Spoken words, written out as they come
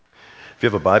If you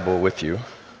have a Bible with you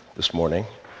this morning,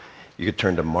 you could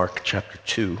turn to Mark chapter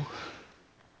 2.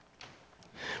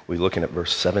 We're looking at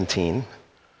verse 17,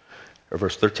 or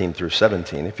verse 13 through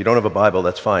 17. If you don't have a Bible,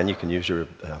 that's fine. You can use your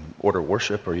order of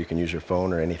worship, or you can use your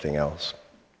phone or anything else.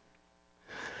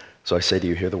 So I say to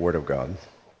you, hear the word of God.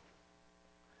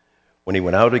 When he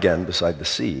went out again beside the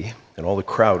sea, and all the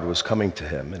crowd was coming to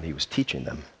him, and he was teaching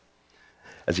them.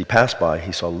 As he passed by,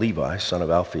 he saw Levi, son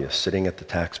of Alphaeus, sitting at the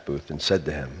tax booth, and said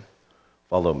to him,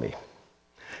 "Follow me."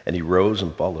 And he rose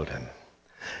and followed him.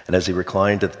 And as he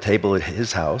reclined at the table at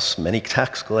his house, many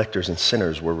tax collectors and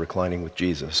sinners were reclining with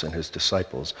Jesus and his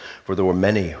disciples, for there were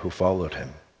many who followed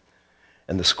him.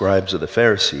 And the scribes of the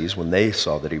Pharisees, when they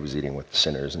saw that he was eating with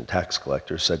sinners and tax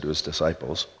collectors, said to his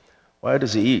disciples, "Why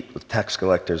does he eat with tax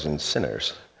collectors and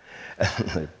sinners?"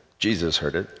 And Jesus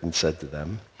heard it and said to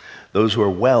them, "Those who are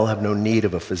well have no need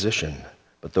of a physician,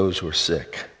 but those who are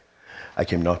sick. I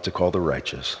came not to call the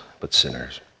righteous, but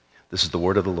sinners." This is the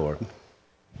word of the Lord.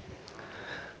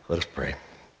 Let us pray.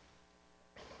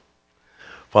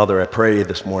 Father, I pray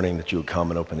this morning that you would come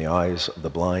and open the eyes of the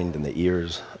blind and the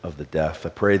ears of the deaf. I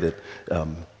pray that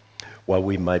while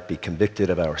we might be convicted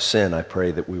of our sin, I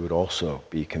pray that we would also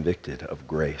be convicted of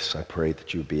grace. I pray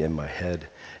that you would be in my head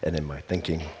and in my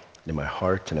thinking, in my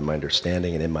heart and in my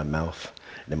understanding and in my mouth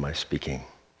and in my speaking.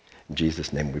 In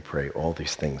Jesus' name we pray all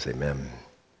these things. Amen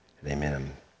and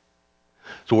amen.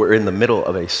 So we're in the middle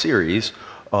of a series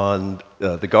on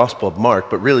the Gospel of Mark,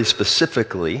 but really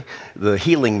specifically the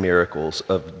healing miracles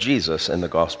of Jesus in the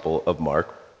Gospel of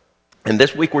Mark. And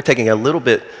this week we're taking a little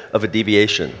bit of a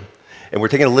deviation. And we're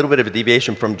taking a little bit of a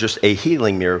deviation from just a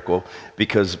healing miracle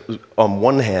because on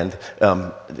one hand,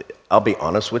 I'll be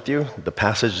honest with you, the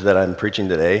passage that I'm preaching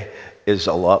today is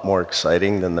a lot more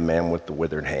exciting than the man with the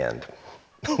withered hand.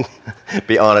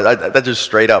 Be honest, that's just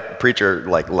straight up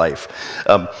preacher-like life.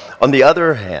 On the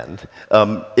other hand,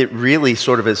 it really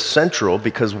sort of is central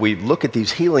because we look at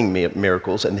these healing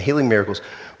miracles, and the healing miracles,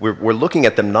 we're looking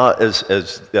at them not as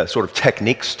sort of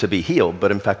techniques to be healed, but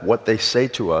in fact what they say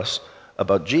to us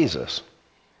about Jesus.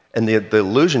 And the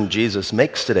illusion Jesus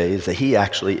makes today is that he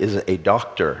actually is a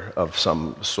doctor of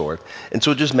some sort. And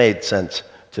so it just made sense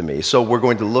to me. So we're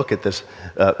going to look at this,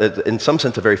 in some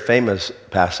sense, a very famous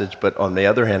passage, but on the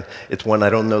other hand, it's one I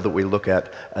don't know that we look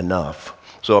at enough.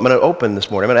 So I'm going to open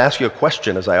this morning. I'm going to ask you a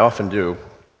question, as I often do.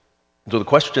 So the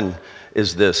question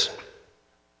is this: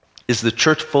 is the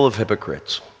church full of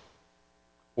hypocrites?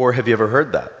 Or have you ever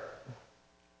heard that?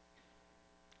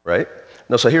 Right?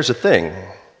 No, so here's the thing.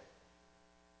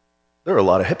 There are a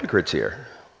lot of hypocrites here.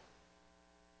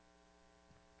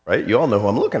 Right? You all know who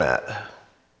I'm looking at.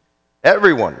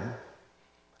 Everyone.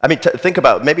 I mean, think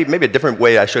about, maybe a different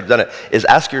way I should have done it is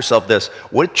ask yourself this: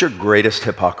 what's your greatest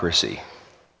hypocrisy?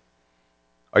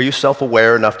 Are you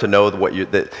self-aware enough to know what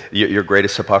your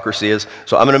greatest hypocrisy is?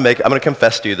 So I'm going to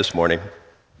confess to you this morning.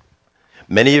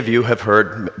 Many of you have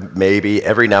heard, maybe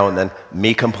every now and then,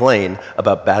 me complain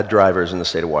about bad drivers in the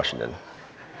state of Washington.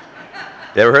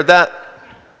 You ever heard that?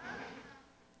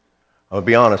 I'll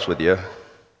be honest with you.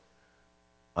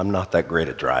 I'm not that great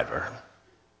a driver.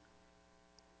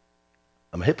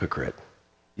 I'm a hypocrite.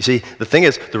 You see, the thing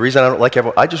is, the reason I don't like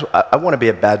everyone, I want to be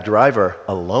a bad driver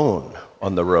alone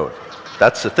on the road.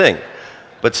 That's the thing.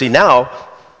 But see, now,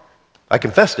 I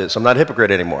confessed it, so I'm not a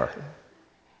hypocrite anymore.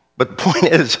 But the point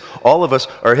is, all of us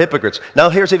are hypocrites. Now,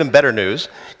 here's even better news,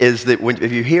 is that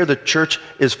if you hear the church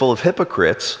is full of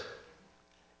hypocrites,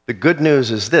 the good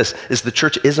news is this, is the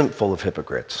church isn't full of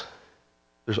hypocrites.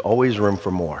 There's always room for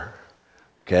more,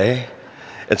 okay?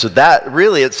 And so that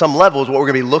really, at some level, is what we're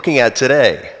going to be looking at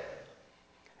today.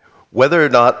 Whether or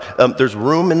not there's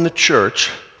room in the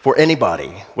church for anybody,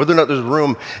 whether or not there's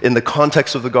room in the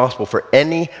context of the gospel for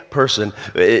any person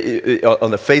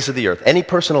on the face of the earth, any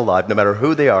person alive, no matter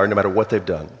who they are, no matter what they've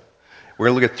done. We're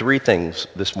going to look at three things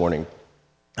this morning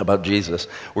about Jesus.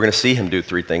 We're going to see him do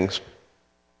three things.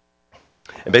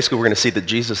 And basically, we're going to see that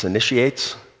Jesus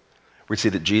initiates. We see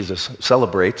that Jesus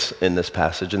celebrates in this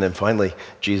passage, and then finally,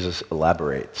 Jesus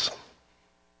elaborates.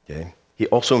 Okay? He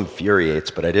also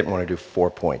infuriates, but I didn't want to do 4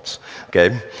 points.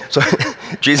 Okay? So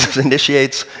Jesus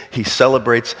initiates, he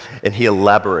celebrates, and he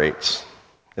elaborates.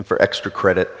 And for extra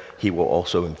credit, he will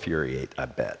also infuriate, I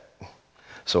bet.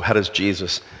 So how does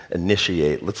Jesus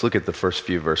initiate? Let's look at the first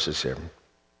few verses here.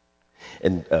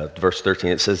 In verse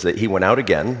 13, it says that he went out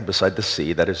again beside the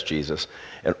sea, that is Jesus,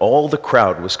 and all the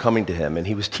crowd was coming to him, and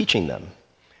he was teaching them.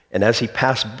 And as he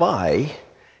passed by,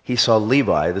 he saw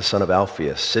Levi, the son of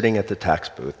Alphaeus, sitting at the tax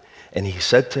booth, and he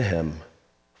said to him,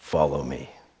 "Follow me."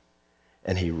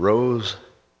 And he rose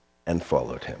and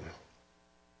followed him.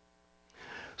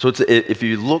 So if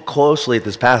you look closely at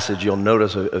this passage, you'll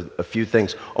notice a few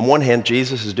things. On one hand,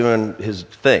 Jesus is doing his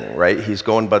thing, right? He's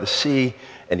going by the sea,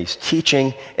 and he's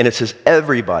teaching, and it says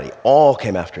everybody, all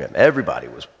came after him. Everybody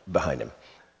was behind him,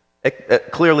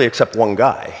 clearly except one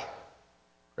guy,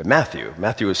 right? Matthew.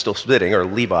 Matthew is still sitting, or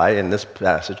Levi in this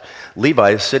passage. Levi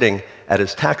is sitting at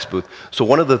his tax booth. So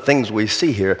one of the things we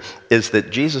see here is that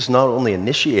Jesus not only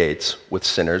initiates with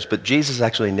sinners, but Jesus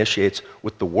actually initiates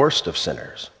with the worst of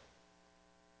sinners.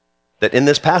 That in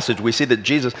this passage, we see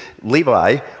that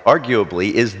Levi,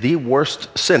 arguably, is the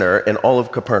worst sinner in all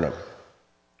of Capernaum,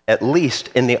 at least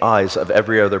in the eyes of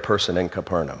every other person in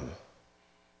Capernaum.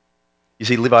 You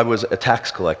see, Levi was a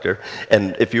tax collector,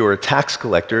 and if you were a tax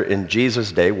collector in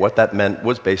Jesus' day, what that meant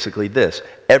was basically this: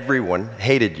 everyone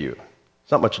hated you.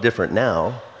 It's not much different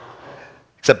now.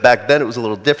 Except back then it was a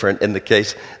little different in the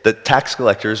case that tax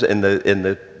collectors in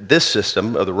this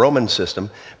system, or the Roman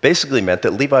system, basically meant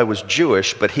that Levi was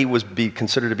Jewish, but he was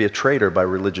considered to be a traitor by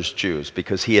religious Jews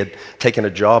because he had taken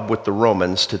a job with the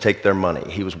Romans to take their money.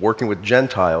 He was working with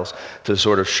Gentiles to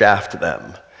sort of shaft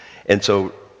them. And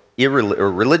so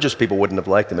religious people wouldn't have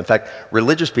liked him. In fact,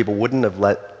 religious people wouldn't have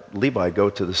let Levi go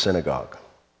to the synagogue.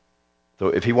 So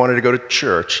if he wanted to go to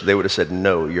church, they would have said,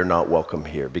 no, you're not welcome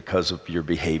here because of your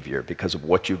behavior, because of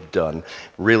what you've done,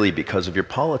 really because of your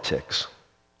politics.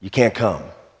 You can't come.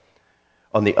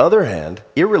 On the other hand,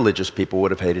 irreligious people would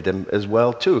have hated him as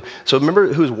well, too. So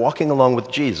remember who's walking along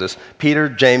with Jesus. Peter,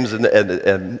 James,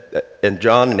 and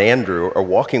John and Andrew are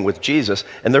walking with Jesus,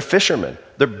 and they're fishermen.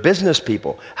 They're business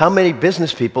people. How many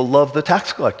business people love the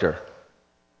tax collector?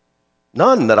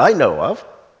 None that I know of.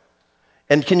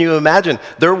 And can you imagine,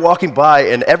 they're walking by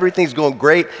and everything's going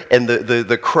great and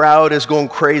the crowd is going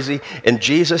crazy, and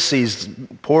Jesus sees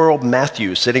poor old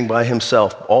Matthew sitting by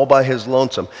himself, all by his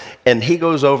lonesome, and he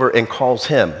goes over and calls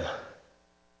him. Can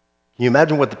you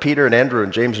imagine what the Peter and Andrew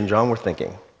and James and John were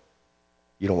thinking?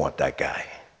 You don't want that guy.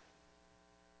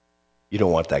 You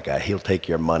don't want that guy. He'll take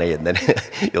your money and then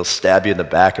he'll stab you in the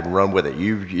back and run with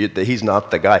it. He's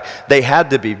not the guy. They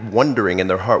had to be wondering in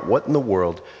their heart, what in the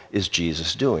world is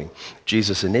Jesus doing?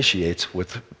 Jesus initiates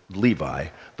with Levi,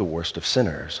 the worst of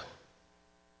sinners.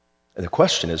 And the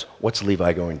question is, what's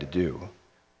Levi going to do?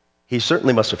 He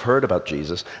certainly must have heard about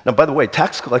Jesus. Now, by the way,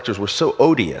 tax collectors were so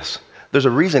odious. There's a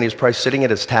reason he was probably sitting at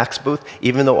his tax booth,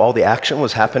 even though all the action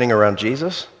was happening around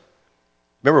Jesus.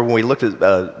 Remember when we looked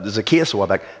at Zacchaeus a while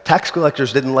back, tax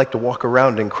collectors didn't like to walk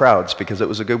around in crowds because it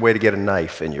was a good way to get a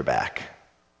knife in your back.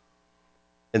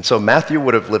 And so Matthew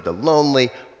would have lived a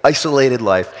lonely, isolated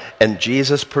life, and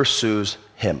Jesus pursues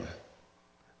him,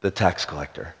 the tax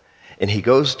collector. And he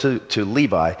goes to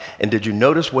Levi, and did you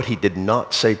notice what he did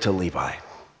not say to Levi?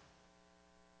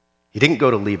 He didn't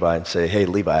go to Levi and say, hey,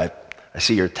 Levi, I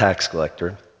see you're a tax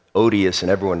collector. Odious in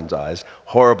everyone's eyes,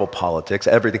 horrible politics,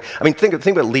 everything. I mean, think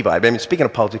about Levi. I mean, speaking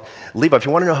of politics, Levi, if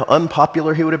you want to know how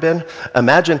unpopular he would have been,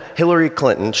 imagine Hillary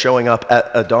Clinton showing up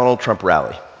at a Donald Trump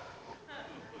rally.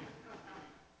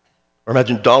 Or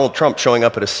imagine Donald Trump showing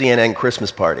up at a CNN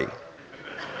Christmas party.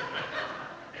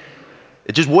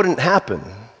 It just wouldn't happen.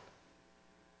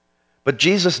 But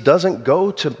Jesus doesn't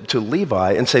go to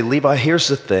Levi and say, Levi, here's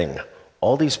the thing.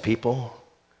 All these people,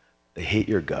 they hate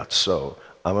your guts, so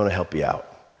I'm going to help you out.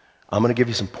 I'm going to give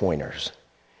you some pointers.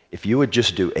 If you would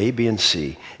just do A, B, and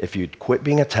C, if you'd quit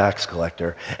being a tax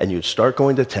collector and you'd start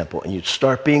going to the temple and you'd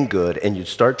start being good and you'd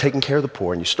start taking care of the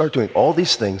poor and you start doing all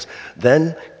these things,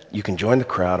 then you can join the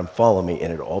crowd and follow me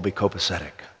and it'll all be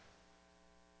copacetic.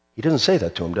 He doesn't say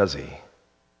that to him, does he?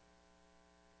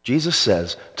 Jesus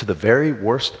says to the very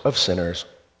worst of sinners,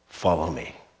 follow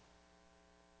me.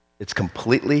 It's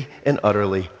completely and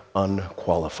utterly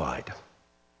unqualified.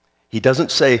 He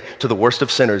doesn't say to the worst of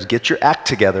sinners, get your act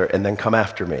together and then come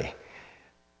after me.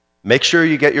 Make sure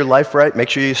you get your life right. Make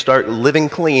sure you start living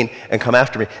clean and come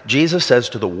after me. Jesus says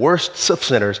to the worst of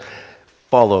sinners,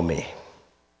 follow me.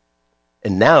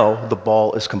 And now the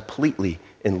ball is completely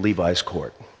in Levi's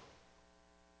court.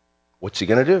 What's he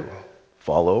going to do?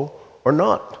 Follow or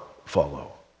not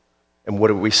follow? And what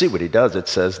do we see? What he does, it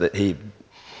says that he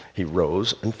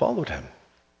rose and followed him.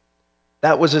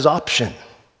 That was his option.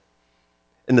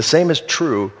 And the same is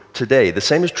true today. The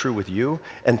same is true with you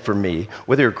and for me,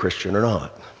 whether you're a Christian or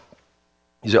not.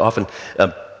 You see, often,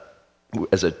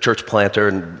 as a church planter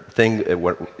and thing,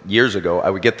 years ago, I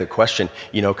would get the question,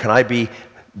 can I be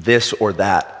this or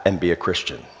that and be a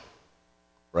Christian?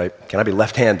 Right? Can I be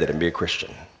left-handed and be a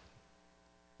Christian?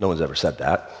 No one's ever said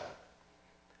that.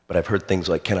 But I've heard things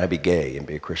like, can I be gay and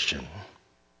be a Christian?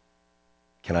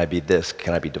 Can I be this?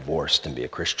 Can I be divorced and be a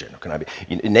Christian? Can I be,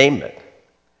 name it.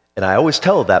 And I always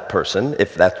tell that person,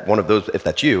 if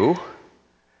that's you,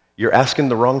 You're asking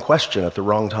the wrong question at the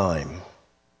wrong time.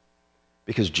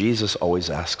 Because Jesus always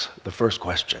asks the first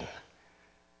question.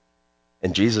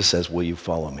 And Jesus says, will you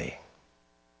follow me?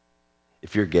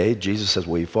 If you're gay, Jesus says,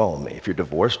 will you follow me? If you're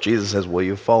divorced, Jesus says, will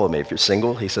you follow me? If you're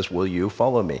single, he says, will you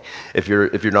follow me? If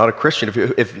you're not a Christian,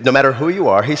 if no matter who you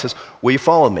are, he says, will you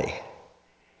follow me?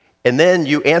 And then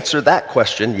you answer that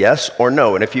question, yes or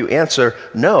no. And if you answer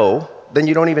no, then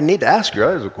you don't even need to ask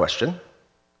your other question.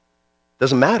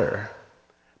 Doesn't matter.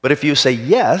 But if you say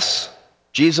yes,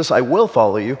 Jesus, I will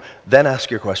follow you, then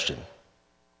ask your question.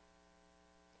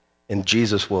 And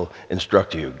Jesus will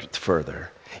instruct you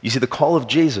further. You see, the call of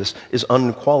Jesus is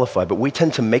unqualified, but we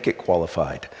tend to make it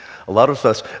qualified. A lot of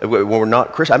us, when we're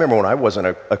not Christian, I remember when I wasn't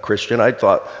a Christian, I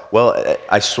thought, well,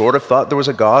 I sort of thought there was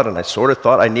a God, and I sort of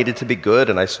thought I needed to be good,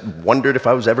 and I wondered if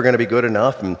I was ever going to be good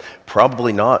enough, and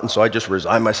probably not, and so I just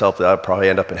resigned myself that I'd probably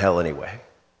end up in hell anyway.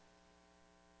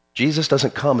 Jesus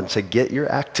doesn't come and say, get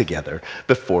your act together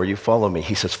before you follow me.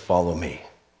 He says, follow me.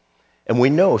 And we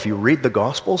know if you read the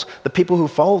Gospels, the people who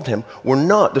followed him were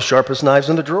not the sharpest knives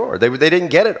in the drawer. They didn't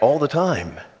get it all the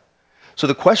time. So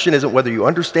the question isn't whether you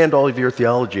understand all of your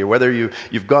theology or whether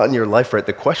you've gotten your life right.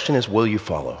 The question is, will you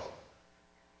follow?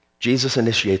 Jesus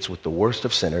initiates with the worst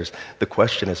of sinners. The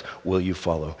question is, will you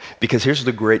follow? Because here's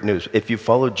the great news. If you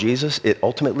follow Jesus, it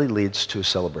ultimately leads to a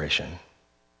celebration.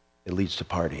 It leads to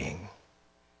partying.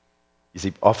 You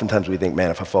see, oftentimes we think,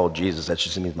 man, if I follow Jesus, that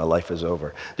just means my life is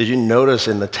over. Did you notice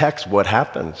in the text what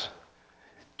happens?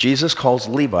 Jesus calls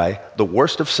Levi the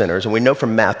worst of sinners, and we know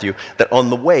from Matthew that on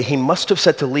the way, he must have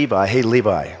said to Levi, hey,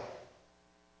 Levi,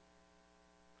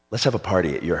 let's have a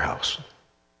party at your house.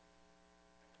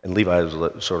 And Levi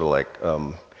was sort of like,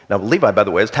 now Levi, by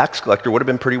the way, as tax collector, would have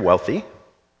been pretty wealthy.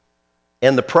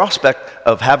 And the prospect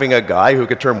of having a guy who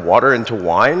could turn water into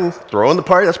wine, throw in the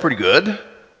party, that's pretty good.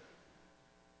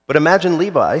 But imagine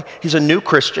Levi, he's a new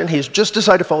Christian, he's just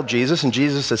decided to follow Jesus, and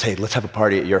Jesus says, hey, let's have a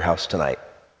party at your house tonight.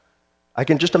 I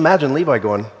can just imagine Levi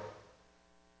going,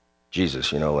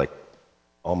 Jesus, like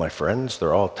all my friends,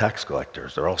 they're all tax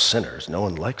collectors, they're all sinners, no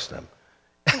one likes them.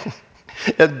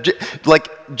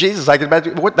 Like Jesus, I can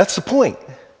imagine, that's the point.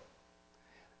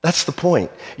 That's the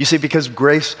point. You see, because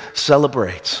grace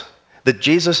celebrates that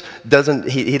Jesus doesn't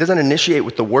initiate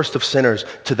with the worst of sinners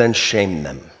to then shame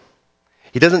them.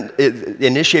 He doesn't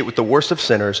initiate with the worst of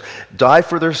sinners, die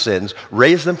for their sins,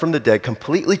 raise them from the dead,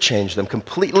 completely change them,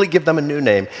 completely give them a new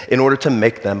name in order to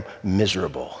make them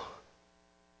miserable.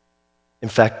 In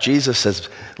fact, Jesus says,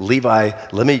 Levi,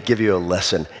 let me give you a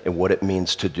lesson in what it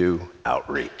means to do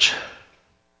outreach.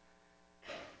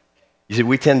 You see,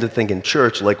 we tend to think in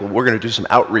church like, well, we're going to do some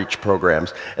outreach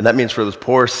programs, and that means for those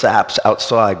poor saps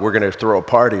outside, we're going to throw a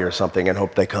party or something and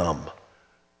hope they come.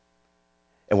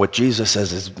 And what Jesus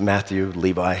says is, Matthew,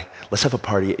 Levi, let's have a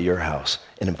party at your house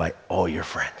and invite all your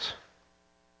friends.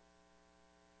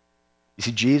 You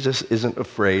see, Jesus isn't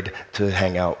afraid to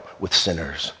hang out with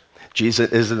sinners.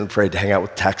 Jesus isn't afraid to hang out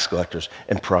with tax collectors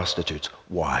and prostitutes.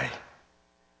 Why?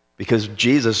 Because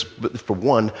Jesus, for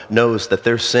one, knows that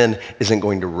their sin isn't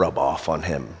going to rub off on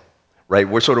him. Right?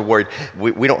 We're sort of worried.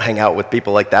 We don't hang out with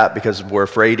people like that because we're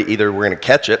afraid either we're going to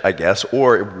catch it, I guess,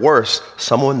 or worse,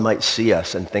 someone might see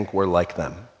us and think we're like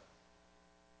them.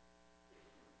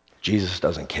 Jesus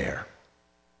doesn't care.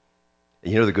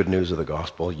 And you know the good news of the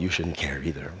gospel? You shouldn't care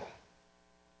either.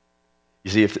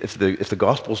 You see, if the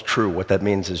gospel's true, what that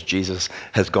means is Jesus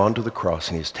has gone to the cross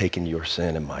and he's taken your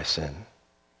sin and my sin.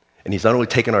 And he's not only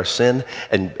taken our sin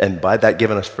and by that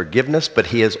given us forgiveness, but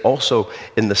he has also,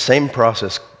 in the same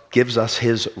process, gives us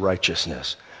his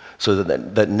righteousness, so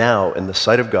that now, in the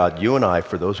sight of God, you and I,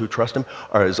 for those who trust him,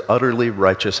 are as utterly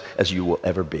righteous as you will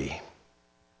ever be.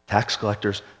 Tax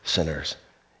collectors, sinners,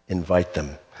 invite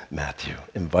them, Matthew.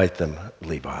 Invite them,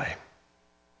 Levi.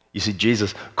 You see,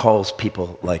 Jesus calls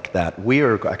people like that. We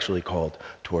are actually called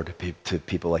to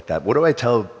people like that. What do I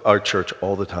tell our church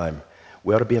all the time?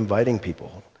 We ought to be inviting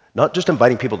people. Not just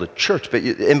inviting people to church, but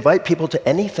invite people to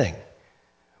anything.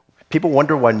 People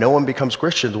wonder why no one becomes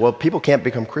Christians. Well, people can't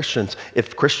become Christians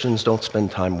if Christians don't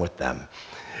spend time with them.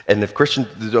 And if Christians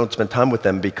don't spend time with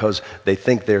them because they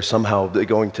think they're somehow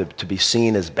going to be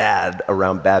seen as bad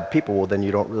around bad people, well, then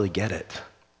you don't really get it.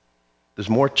 There's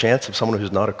more chance of someone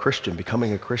who's not a Christian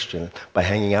becoming a Christian by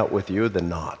hanging out with you than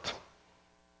not.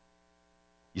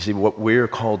 You see, what we're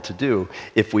called to do,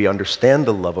 if we understand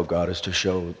the love of God, is to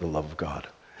show the love of God.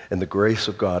 And the grace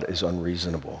of God is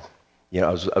unreasonable. You know,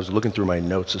 I was looking through my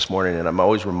notes this morning, and I'm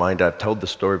always reminded, I've told the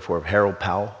story before, of Harold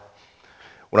Powell.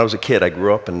 When I was a kid, I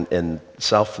grew up in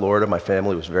South Florida. My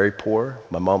family was very poor.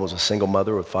 My mom was a single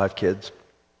mother with 5 kids.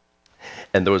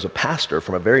 And there was a pastor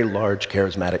from a very large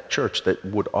charismatic church that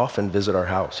would often visit our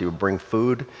house. He would bring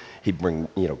food, he'd bring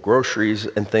groceries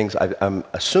and things. I'm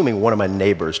assuming one of my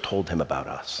neighbors told him about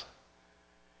us.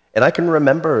 And I can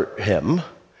remember him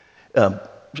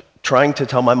trying to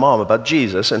tell my mom about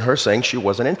Jesus and her saying she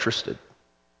wasn't interested.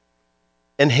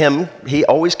 And he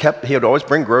would always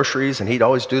bring groceries and he'd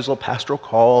always do his little pastoral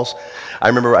calls. I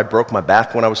remember I broke my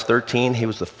back when I was 13. He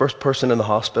was the first person in the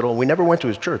hospital. We never went to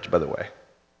his church, by the way.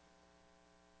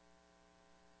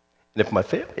 And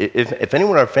if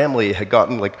anyone in our family had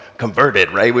gotten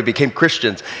converted, right, we became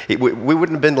Christians, we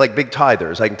wouldn't have been like big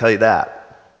tithers, I can tell you that.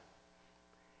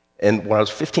 And when I was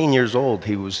 15 years old,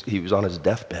 he was on his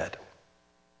deathbed.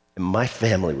 And my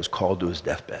family was called to his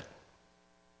deathbed.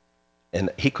 And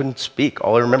he couldn't speak.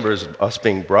 All I remember is us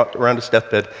being brought around his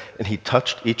deathbed, and he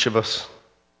touched each of us,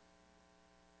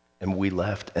 and we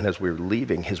left. And as we were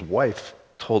leaving, his wife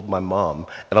told my mom,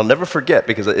 and I'll never forget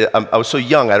because I was so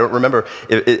young, I don't remember.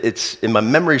 It's in my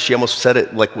memory, she almost said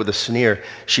it like with a sneer.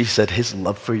 She said, his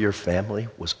love for your family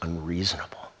was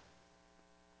unreasonable.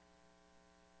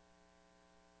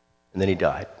 And then he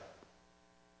died.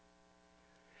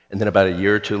 And then about a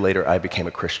year or two later, I became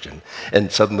a Christian. And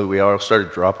suddenly we all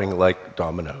started dropping like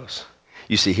dominoes.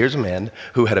 You see, here's a man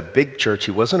who had a big church.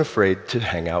 He wasn't afraid to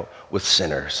hang out with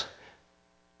sinners.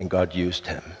 And God used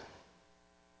him.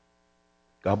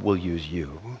 God will use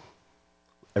you.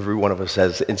 Every one of us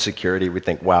has insecurity. We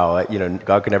think, wow,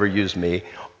 God can never use me.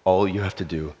 All you have to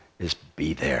do is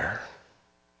be there.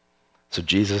 So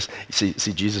Jesus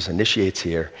initiates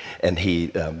here, and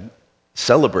he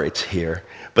celebrates here,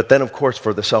 but then, of course,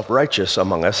 for the self-righteous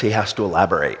among us, he has to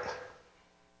elaborate.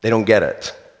 They don't get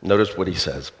it. Notice what he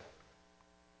says.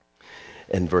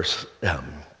 In verse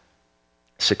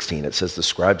 16, it says, the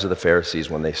scribes of the Pharisees,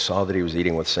 when they saw that he was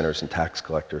eating with sinners and tax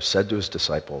collectors, said to his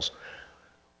disciples,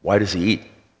 why does he eat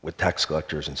with tax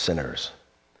collectors and sinners?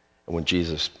 And when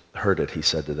Jesus heard it, he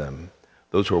said to them,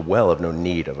 those who are well have no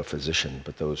need of a physician,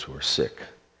 but those who are sick.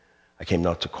 I came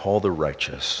not to call the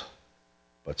righteous,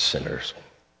 but sinners.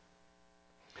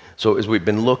 So as we've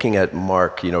been looking at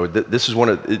Mark, this is one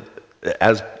of,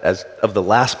 as of the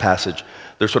last passage,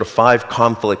 there's sort of 5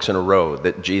 conflicts in a row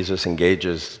that Jesus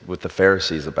engages with the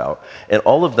Pharisees about. And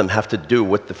all of them have to do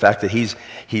with the fact that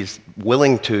he's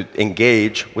willing to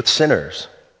engage with sinners.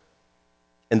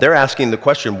 And they're asking the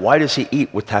question, why does he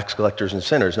eat with tax collectors and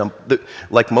sinners? Now,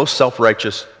 like most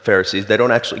self-righteous Pharisees, they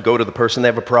don't actually go to the person they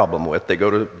have a problem with. They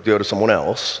go to someone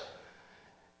else.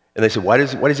 And they say, why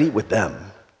does he eat with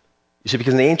them? You see,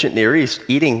 because in the ancient Near East,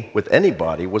 eating with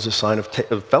anybody was a sign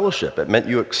of fellowship. It meant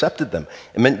you accepted them.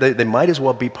 It meant they might as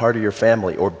well be part of your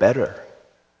family, or better.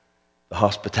 The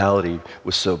hospitality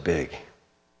was so big.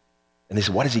 And they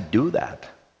said, why does he do that?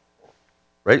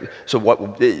 Right? So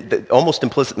almost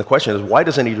implicit in the question is, why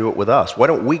doesn't he do it with us? Why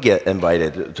don't we get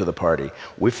invited to the party?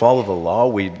 We follow the law,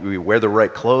 we wear the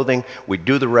right clothing, we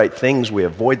do the right things, we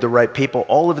avoid the right people,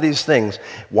 all of these things.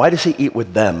 Why does he eat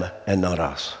with them and not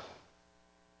us?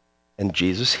 And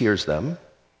Jesus hears them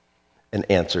and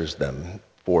answers them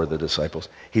for the disciples.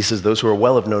 He says, those who are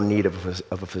well have no need of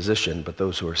a physician, but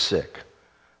those who are sick.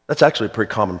 That's actually a pretty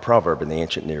common proverb in the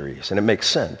ancient Near East, and it makes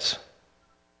sense.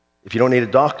 If you don't need a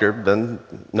doctor, then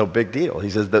no big deal. He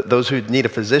says that those who need a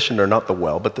physician are not the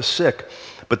well, but the sick.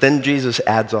 But then Jesus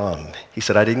adds on. He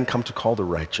said, I didn't come to call the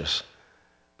righteous,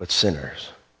 but sinners.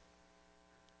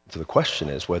 So the question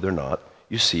is whether or not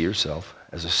you see yourself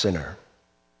as a sinner.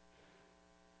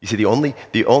 You see, the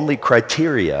only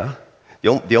criteria,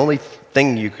 the only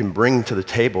thing you can bring to the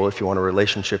table if you want a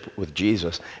relationship with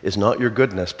Jesus is not your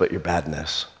goodness, but your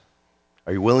badness.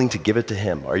 Are you willing to give it to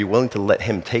him? Are you willing to let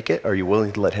him take it? Are you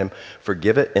willing to let him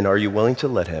forgive it? And are you willing to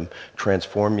let him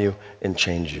transform you and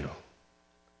change you?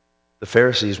 The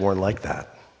Pharisees weren't like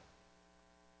that.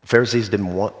 The Pharisees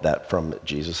didn't want that from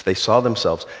Jesus. They saw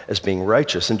themselves as being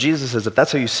righteous. And Jesus says, if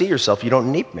that's how you see yourself, you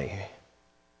don't need me.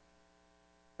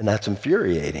 And that's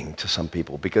infuriating to some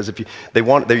people, because if they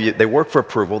work for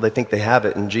approval, they think they have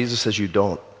it, and Jesus says you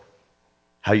don't.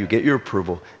 How you get your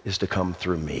approval is to come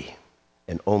through me,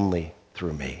 and only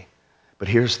through me. But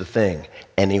here's the thing,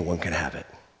 anyone can have it.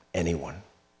 Anyone.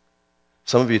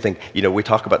 Some of you think, we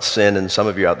talk about sin, and some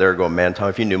of you out there are going, man, Tom,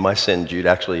 if you knew my sins, you'd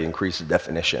actually increase the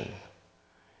definition.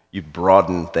 You'd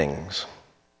broaden things.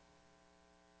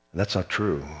 And that's not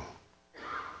true.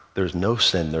 There's no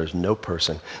sin, there's no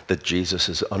person that Jesus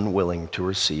is unwilling to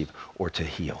receive or to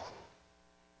heal.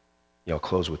 I'll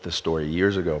close with this story.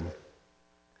 Years ago,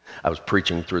 I was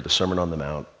preaching through the Sermon on the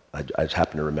Mount. I just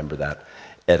happen to remember that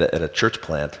at a church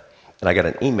plant, and I got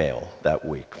an email that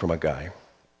week from a guy.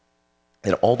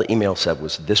 And all the email said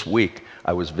was, this week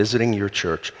I was visiting your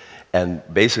church, and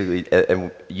basically,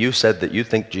 and you said that you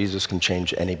think Jesus can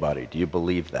change anybody. Do you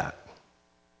believe that?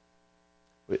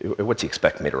 What's he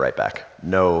expect me to write back?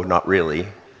 No, not really.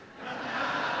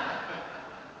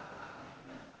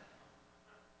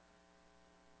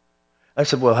 I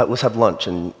said, well, let's have lunch,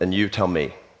 and you tell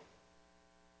me.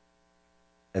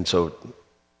 And so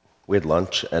we had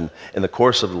lunch, and in the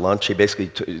course of the lunch, he basically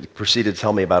proceeded to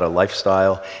tell me about a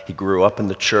lifestyle. He grew up in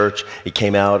the church. He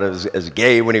came out as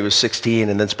gay when he was 16,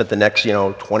 and then spent the next,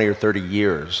 20 or 30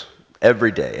 years,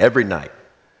 every day, every night,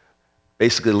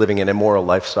 basically living an immoral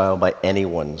lifestyle by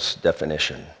anyone's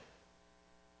definition.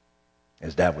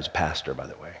 His dad was a pastor, by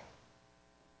the way.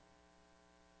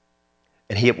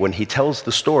 And when he tells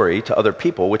the story to other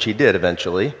people, which he did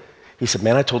eventually, he said,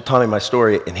 man, I told Tommy my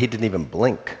story, and he didn't even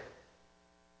blink.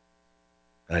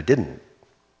 And I didn't.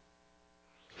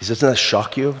 He says, doesn't that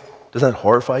shock you? Doesn't that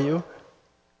horrify you?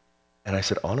 And I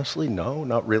said, honestly, no,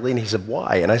 not really. And he said,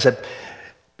 why? And I said,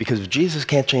 because if Jesus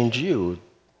can't change you,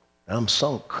 I'm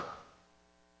sunk.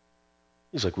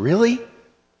 He's like, really?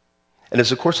 And as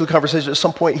the course of the conversation, at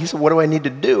some point, he said, what do I need to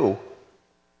do?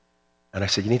 And I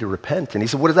said, you need to repent. And he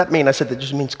said, what does that mean? I said, that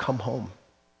just means come home.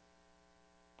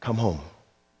 Come home.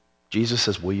 Jesus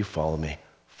says, will you follow me?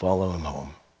 Follow him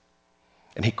home.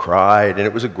 And he cried, and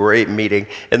it was a great meeting.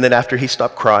 And then after he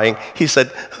stopped crying, he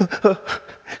said, do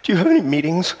you have any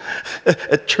meetings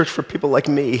at church for people like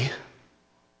me? And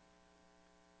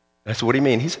I said, what do you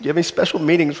mean? He said, do you have any special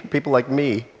meetings for people like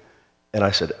me? And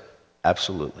I said,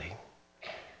 absolutely.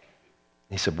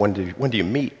 He said, when do you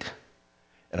meet?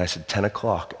 And I said, 10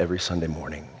 o'clock every Sunday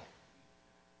morning.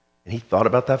 And he thought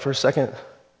about that for a second.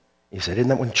 He said, isn't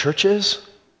that when church is?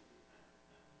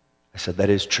 I said, that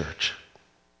is church.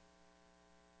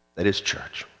 That is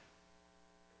church.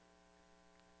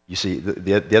 You see,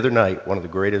 the other night, one of the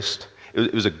greatest,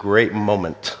 it was a great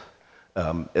moment,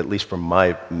 at least from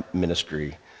my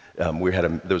ministry. There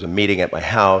was a meeting at my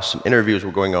house, some interviews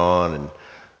were going on, and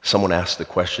someone asked the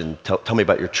question, tell me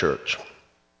about your church.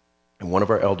 And one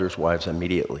of our elders' wives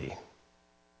immediately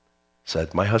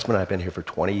said, my husband and I have been here for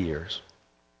 20 years.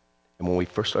 And when we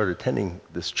first started attending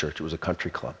this church, it was a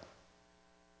country club.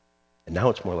 And now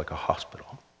it's more like a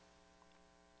hospital.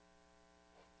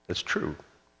 It's true.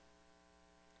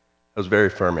 It was very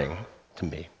affirming to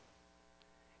me.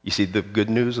 You see, the good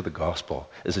news of the gospel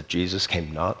is that Jesus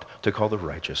came not to call the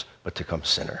righteous, but to call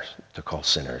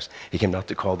sinners. He came not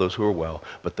to call those who are well,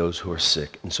 but those who are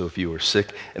sick. And so if you are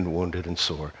sick and wounded and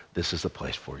sore, this is the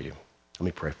place for you. Let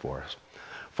me pray for us.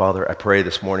 Father, I pray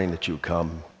this morning that you would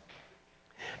come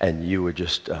and you would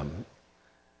just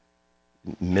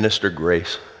minister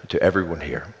grace to everyone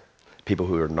here. People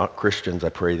who are not Christians, I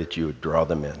pray that you would draw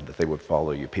them in, that they would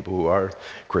follow you. People who are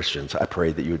Christians, I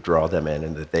pray that you would draw them in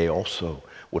and that they also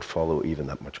would follow even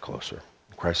that much closer.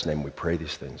 In Christ's name we pray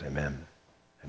these things. Amen.